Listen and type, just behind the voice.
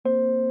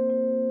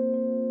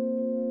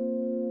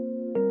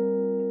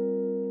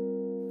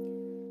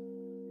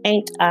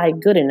Ain't I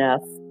Good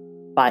Enough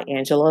by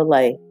Angela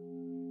Lay.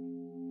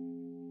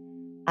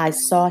 I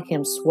saw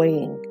him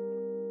swaying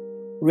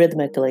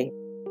rhythmically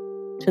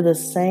to the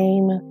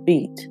same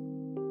beat,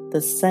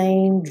 the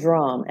same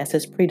drum as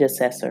his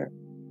predecessor,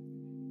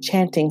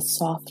 chanting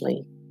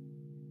softly,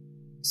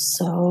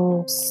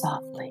 so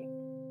softly,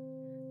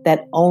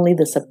 that only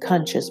the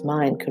subconscious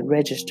mind could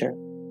register.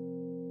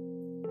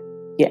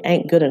 You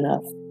ain't good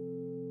enough.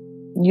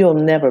 You'll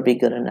never be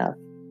good enough.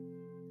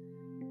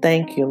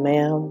 Thank you,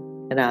 ma'am,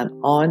 and I'm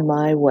on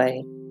my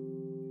way.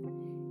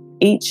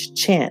 Each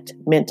chant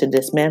meant to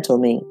dismantle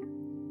me,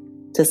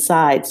 to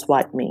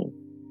sideswipe me,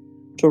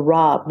 to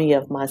rob me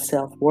of my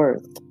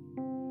self-worth.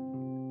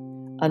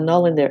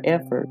 Annulling their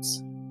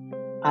efforts,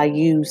 I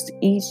used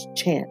each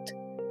chant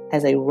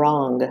as a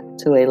rung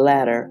to a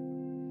ladder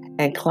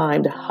and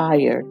climbed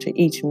higher to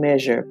each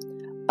measure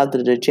of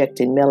the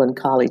dejected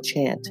melancholy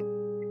chant.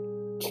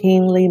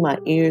 Keenly my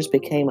ears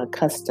became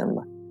accustomed,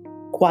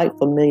 quite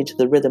familiar to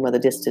the rhythm of the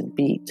distant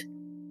beat.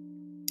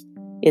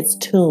 Its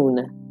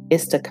tune,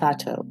 its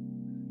staccato,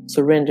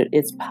 surrendered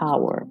its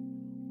power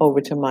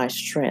over to my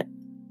strength.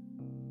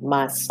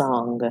 My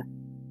song,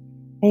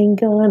 ain't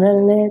gonna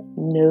let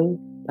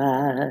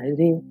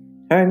nobody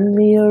turn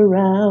me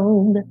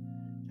around,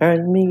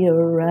 turn me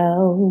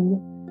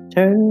around,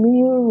 turn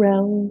me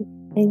around.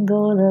 Ain't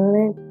gonna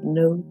let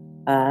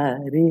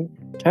nobody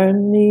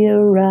turn me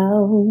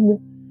around.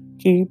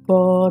 Keep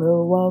on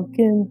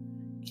a-walking,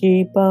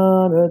 keep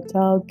on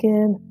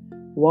a-talking,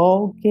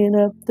 walking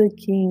up the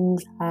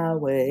King's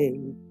Highway.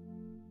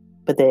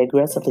 But they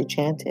aggressively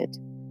chanted,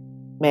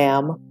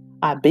 ma'am,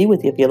 I'd be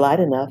with you if you're light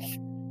enough,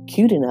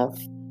 cute enough,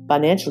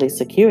 financially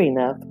secure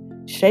enough,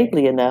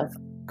 shapely enough,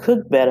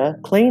 cook better,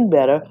 clean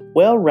better,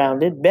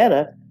 well-rounded,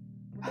 better,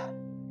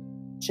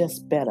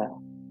 just better.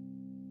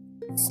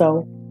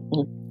 So,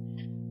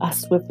 I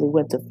swiftly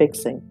went to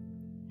fixing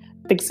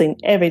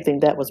everything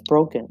that was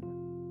broken.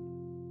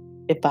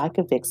 If I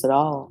could fix it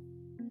all,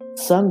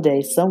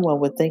 someday someone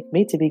would think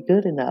me to be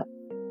good enough.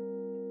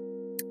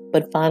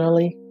 But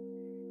finally,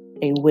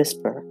 a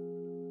whisper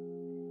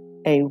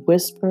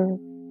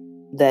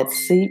that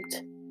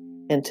seeped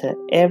into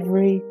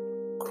every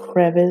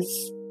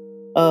crevice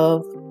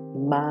of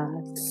my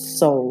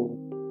soul.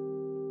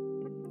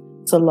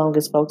 So long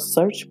as folks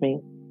search me,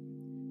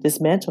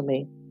 dismantle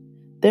me,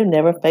 they'll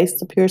never face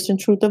the piercing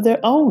truth of their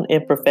own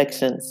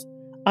imperfections.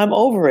 I'm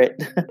over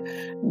it.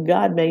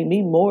 God made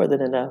me more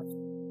than enough.